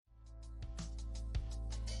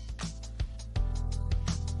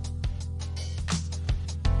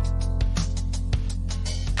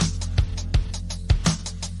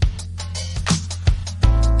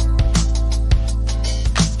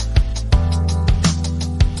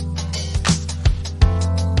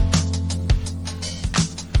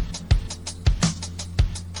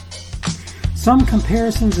Some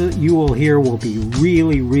comparisons that you will hear will be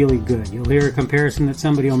really, really good. You'll hear a comparison that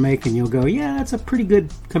somebody will make and you'll go, yeah, that's a pretty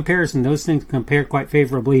good comparison. Those things compare quite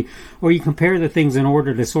favorably. Or you compare the things in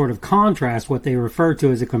order to sort of contrast what they refer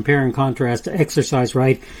to as a compare and contrast exercise,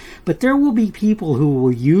 right? But there will be people who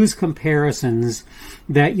will use comparisons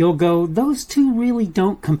that you'll go, those two really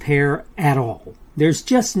don't compare at all. There's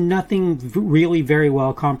just nothing really very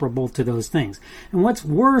well comparable to those things. And what's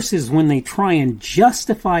worse is when they try and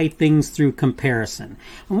justify things through comparison.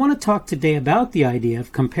 I want to talk today about the idea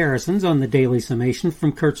of comparisons on the Daily Summation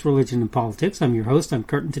from Kurt's Religion and Politics. I'm your host. I'm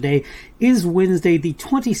Kurt, and today is Wednesday, the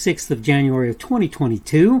 26th of January of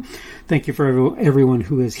 2022. Thank you for everyone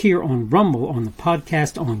who is here on Rumble, on the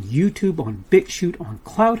podcast, on YouTube, on BitChute, on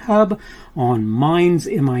CloutHub, on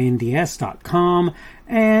minds.com,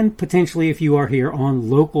 and potentially if you are here on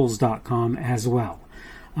locals.com as well.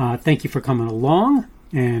 Thank you for coming along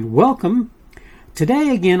and welcome. Today,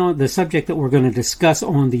 again, on the subject that we're going to discuss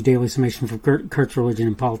on the Daily Summation for Kurt's Religion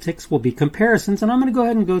and Politics will be comparisons, and I'm going to go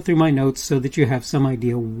ahead and go through my notes so that you have some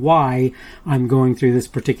idea why I'm going through this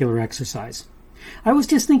particular exercise. I was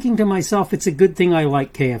just thinking to myself, it's a good thing I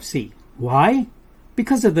like KFC. Why?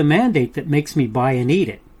 Because of the mandate that makes me buy and eat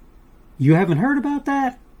it. You haven't heard about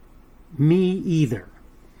that? Me either.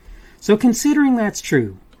 So considering that's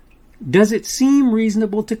true, does it seem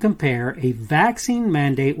reasonable to compare a vaccine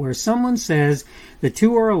mandate where someone says the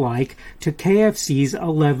two are alike to KFC's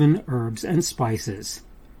 11 herbs and spices,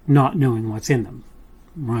 not knowing what's in them,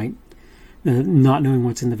 right? Not knowing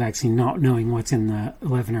what's in the vaccine, not knowing what's in the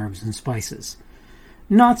 11 herbs and spices.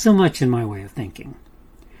 Not so much in my way of thinking.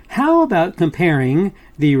 How about comparing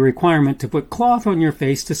the requirement to put cloth on your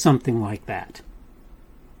face to something like that?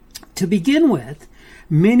 To begin with,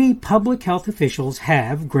 many public health officials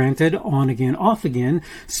have, granted on again, off again,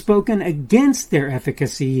 spoken against their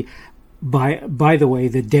efficacy. By the way,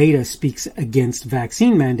 the data speaks against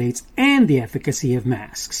vaccine mandates and the efficacy of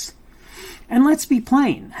masks. And let's be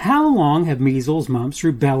plain, how long have measles, mumps,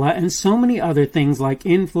 rubella, and so many other things like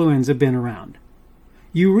influenza been around?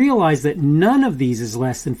 You realize that none of these is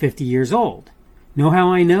less than 50 years old. Know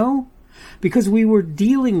how I know? Because we were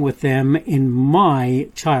dealing with them in my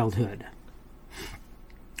childhood.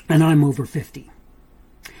 And I'm over 50.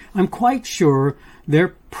 I'm quite sure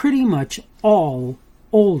they're pretty much all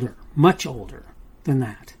older, much older than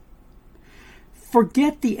that.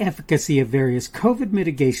 Forget the efficacy of various COVID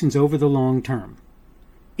mitigations over the long term.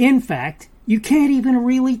 In fact, you can't even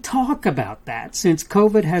really talk about that since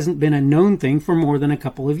COVID hasn't been a known thing for more than a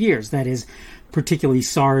couple of years. That is, particularly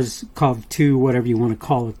SARS-CoV-2, whatever you want to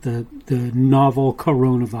call it, the novel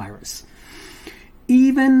coronavirus.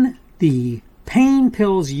 Even the pain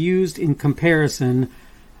pills used in comparison,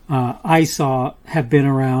 I saw, have been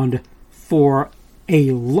around for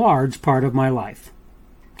a large part of my life.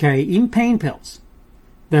 Okay, even pain pills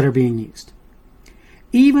that are being used.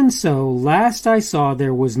 Even so, last I saw,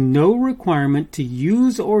 there was no requirement to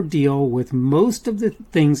use or deal with most of the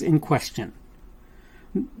things in question.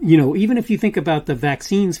 You know, even if you think about the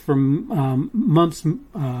vaccines for mumps,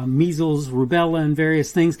 measles, rubella, and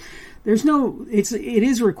various things, it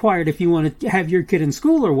is required if you want to have your kid in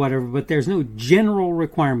school or whatever, but there's no general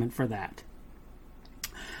requirement for that.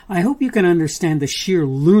 I hope you can understand the sheer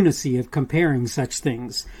lunacy of comparing such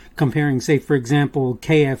things. Comparing, say, for example,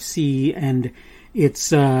 KFC and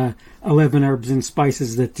its 11 herbs and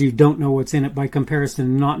spices that you don't know what's in it by comparison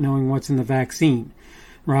and not knowing what's in the vaccine,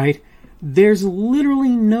 right? There's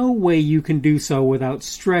literally no way you can do so without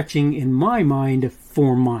stretching, in my mind,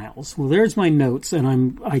 4 miles. Well, there's my notes,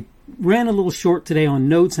 and I ran a little short today on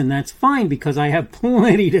notes, and that's fine because I have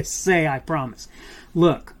plenty to say, I promise.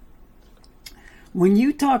 Look, when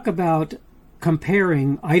you talk about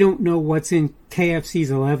comparing, I don't know what's in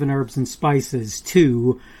KFC's 11 herbs and spices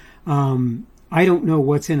to, I don't know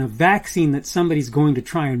what's in a vaccine that somebody's going to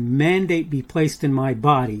try and mandate be placed in my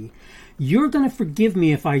body. You're going to forgive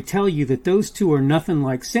me if I tell you that those two are nothing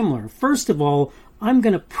like similar. First of all, I'm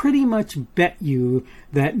going to pretty much bet you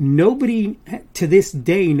that nobody to this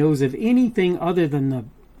day knows of anything other than the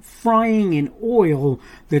frying in oil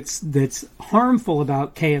that's harmful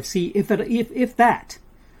about KFC, if that.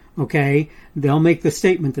 Okay, they'll make the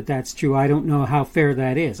statement that that's true. I don't know how fair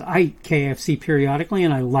that is. I eat KFC periodically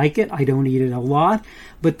and I like it. I don't eat it a lot.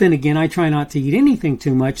 But then again, I try not to eat anything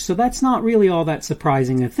too much, so that's not really all that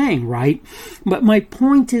surprising a thing, right? But my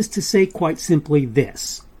point is to say quite simply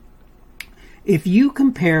this. If you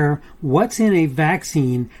compare what's in a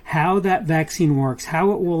vaccine, how that vaccine works,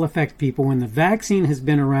 how it will affect people, when the vaccine has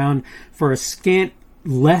been around for a scant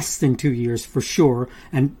less than 2 years for sure,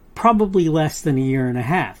 and probably less than a year and a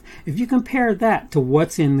half. If you compare that to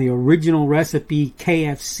what's in the original recipe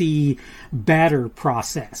KFC batter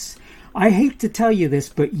process, I hate to tell you this,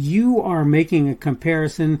 but you are making a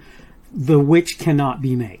comparison the which cannot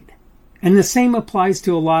be made. And the same applies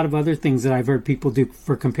to a lot of other things that I've heard people do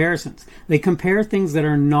for comparisons. They compare things that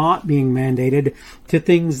are not being mandated to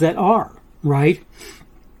things that are, right?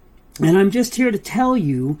 And I'm just here to tell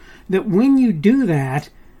you that when you do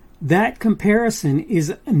that, that comparison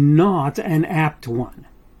is not an apt one.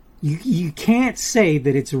 You can't say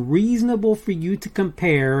that it's reasonable for you to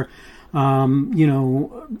compare even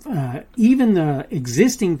the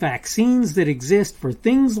existing vaccines that exist for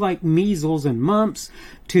things like measles and mumps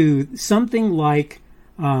to something like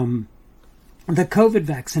the COVID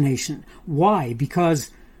vaccination. Why?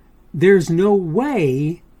 Because there's no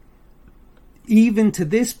way, even to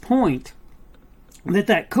this point,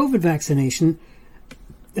 that COVID vaccination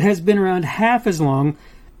has been around half as long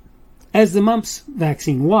as the mumps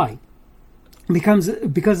vaccine. Why? Because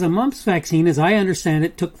the mumps vaccine, as I understand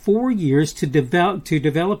it, took 4 years to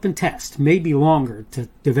develop and test, maybe longer to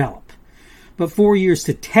develop, but 4 years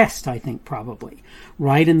to test, I think, probably,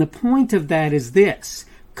 right? And the point of that is this: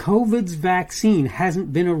 COVID's vaccine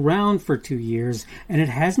hasn't been around for 2 years, and it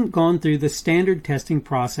hasn't gone through the standard testing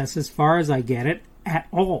process, as far as I get it, at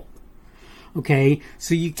all. Okay,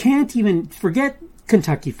 so you can't even forget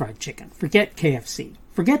Kentucky Fried Chicken, forget KFC.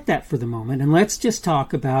 Forget that for the moment, and let's just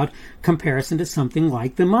talk about comparison to something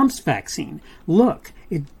like the mumps vaccine. Look,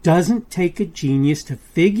 it doesn't take a genius to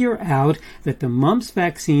figure out that the mumps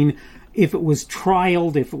vaccine, if it was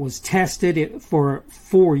trialed, if it was tested for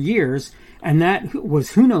 4 years, and that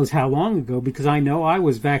was who knows how long ago, because I know I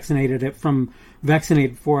was vaccinated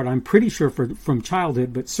for it, I'm pretty sure from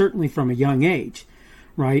childhood, but certainly from a young age,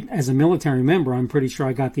 right? As a military member, I'm pretty sure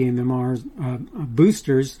I got the MMR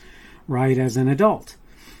boosters, right, as an adult.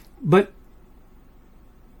 But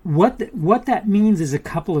what that means is a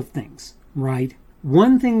couple of things, right?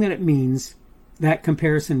 One thing that it means, that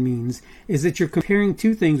comparison means, is that you're comparing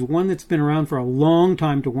two things, one that's been around for a long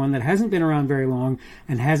time to one that hasn't been around very long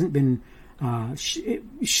and hasn't been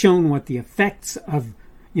shown what the effects of,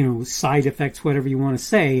 side effects, whatever you want to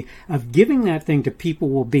say, of giving that thing to people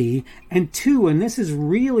will be. And two, and this is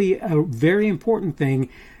really a very important thing,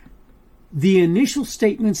 the initial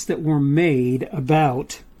statements that were made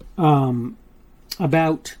about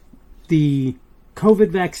the COVID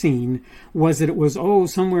vaccine was that it was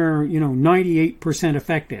somewhere 98%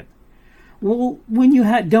 effective. Well, when you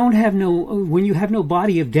don't have no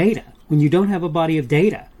body of data, when you don't have a body of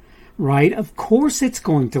data, right? Of course, it's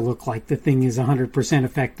going to look like the thing is 100%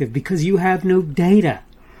 effective because you have no data.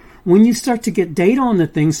 When you start to get data on the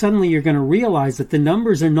thing, suddenly you're going to realize that the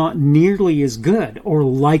numbers are not nearly as good, or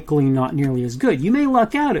likely not nearly as good. You may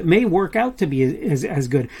luck out. It may work out to be as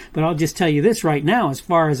good. But I'll just tell you this right now, as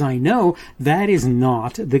far as I know, that is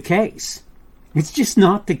not the case. It's just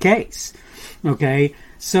not the case. Okay?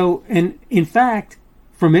 So, and in fact,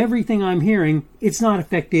 from everything I'm hearing, it's not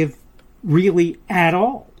effective really at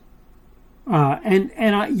all.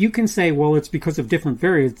 You can say, well, it's because of different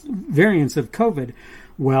variants of COVID.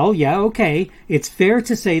 Well, yeah, okay. It's fair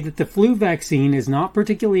to say that the flu vaccine is not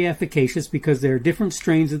particularly efficacious because there are different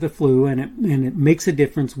strains of the flu, and it makes a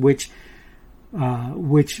difference which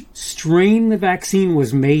strain the vaccine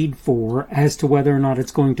was made for as to whether or not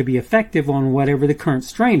it's going to be effective on whatever the current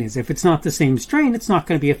strain is. If it's not the same strain, it's not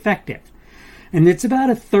going to be effective. And it's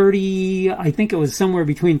about a 30, I think it was somewhere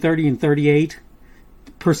between 30 and 38%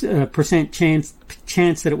 chance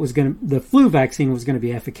that the flu vaccine was going to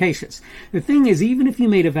be efficacious. The thing is, even if you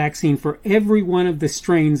made a vaccine for every one of the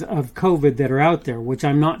strains of COVID that are out there, which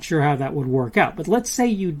I'm not sure how that would work out, but let's say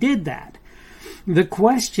you did that. The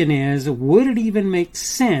question is, would it even make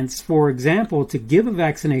sense, for example, to give a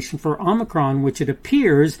vaccination for Omicron, which it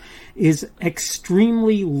appears is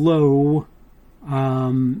extremely low,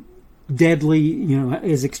 deadly,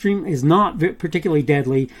 is not particularly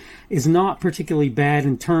deadly, is not particularly bad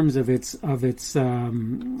in terms of its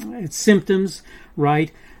symptoms,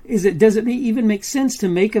 right? Does it even make sense to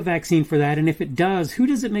make a vaccine for that? And if it does, who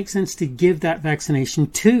does it make sense to give that vaccination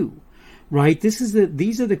to? Right?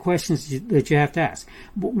 These are the questions that you have to ask.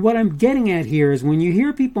 But what I'm getting at here is when you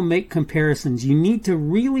hear people make comparisons, you need to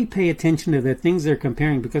really pay attention to the things they're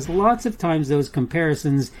comparing, because lots of times those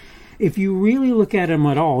comparisons, if you really look at them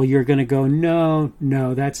at all, you're going to go, no,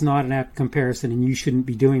 that's not an apt comparison, and you shouldn't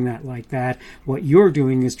be doing that like that. What you're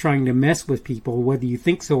doing is trying to mess with people, whether you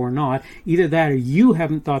think so or not. Either that or you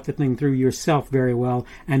haven't thought the thing through yourself very well,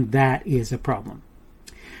 and that is a problem.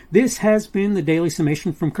 This has been the Daily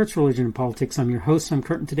Summation from Kurt's Religion and Politics. I'm your host. I'm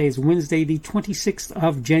Kurt, and today is Wednesday, the 26th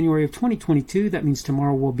of January of 2022. That means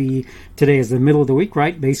today is the middle of the week,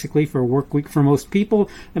 right? Basically, for a work week for most people.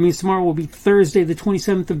 That means tomorrow will be Thursday, the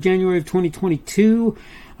 27th of January of 2022.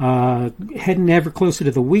 Heading ever closer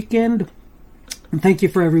to the weekend. And thank you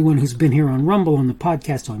for everyone who's been here on Rumble, on the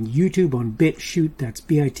podcast, on YouTube, on BitChute, that's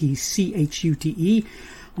BITCHUTE,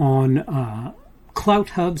 on Clout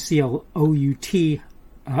Hub, CLOUT,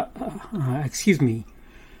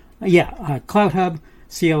 Clout Hub,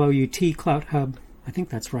 CLOUT, Clout Hub. I think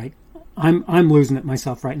that's right. I'm losing it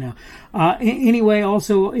myself right now. Anyway,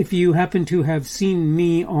 also, if you happen to have seen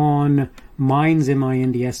me on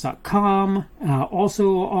minds.com,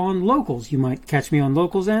 also on Locals, you might catch me on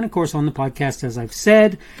Locals, and of course on the podcast, as I've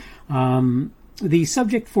said. The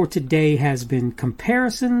subject for today has been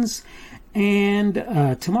comparisons, and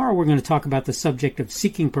tomorrow we're going to talk about the subject of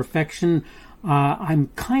seeking perfection. I'm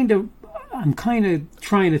kind of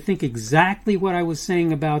trying to think exactly what I was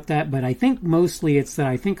saying about that, but I think mostly it's that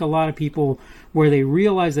I think a lot of people, where they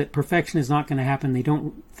realize that perfection is not going to happen, they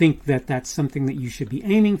don't think that that's something that you should be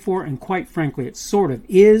aiming for, and quite frankly, it sort of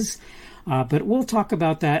is. But we'll talk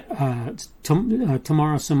about that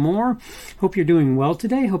tomorrow some more. Hope you're doing well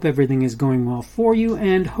today. Hope everything is going well for you,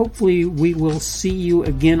 and hopefully we will see you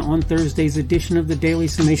again on Thursday's edition of the Daily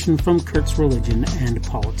Summation from Kurt's Religion and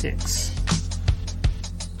Politics.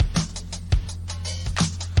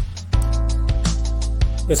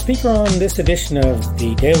 The speaker on this edition of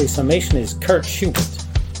the Daily Summation is Kurt Schubert.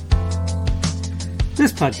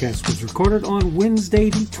 This podcast was recorded on Wednesday,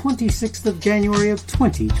 the 26th of January of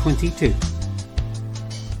 2022.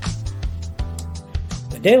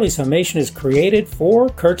 The Daily Summation is created for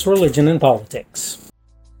Kurt's Religion and Politics.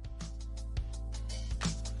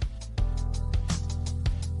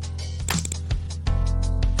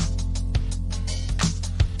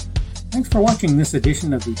 Thanks for watching this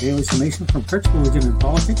edition of the Daily Summation from Kurt's Religion and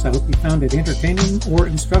Politics. I hope you found it entertaining or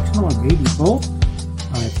instructional, or maybe both.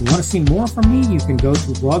 If you want to see more from me, you can go to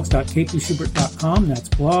blogs.kpschubert.com. That's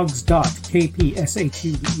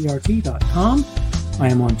blogs.kpschubert.com. I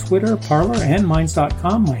am on Twitter, Parler, and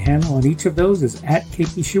Minds.com. My handle on each of those is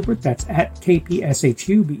 @kpschubert. That's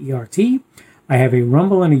 @kpschubert. I have a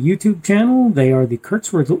Rumble and a YouTube channel. They are the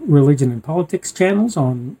Kurt's Religion and Politics channels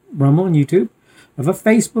on Rumble and YouTube. I have a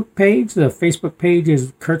Facebook page. The Facebook page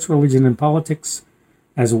is Kurt's Religion and Politics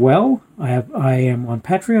as well. I am on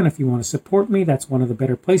Patreon. If you want to support me, that's one of the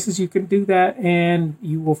better places you can do that. And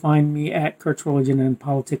you will find me at Kurt's Religion and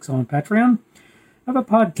Politics on Patreon. I have a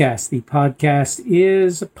podcast. The podcast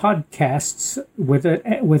is podcasts with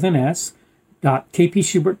an S,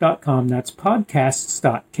 .kpschubert.com. That's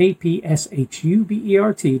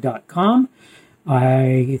podcasts.kpschubert.com.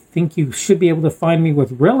 I think you should be able to find me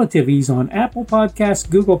with relative ease on Apple Podcasts,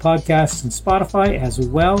 Google Podcasts, and Spotify as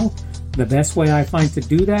well. The best way I find to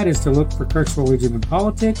do that is to look for Kurt's Religion and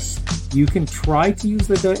Politics. You can try to use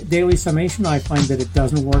the Daily Summation. I find that it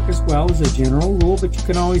doesn't work as well as a general rule, but you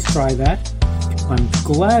can always try that. I'm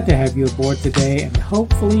glad to have you aboard today, and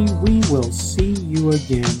hopefully we will see you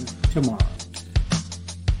again tomorrow.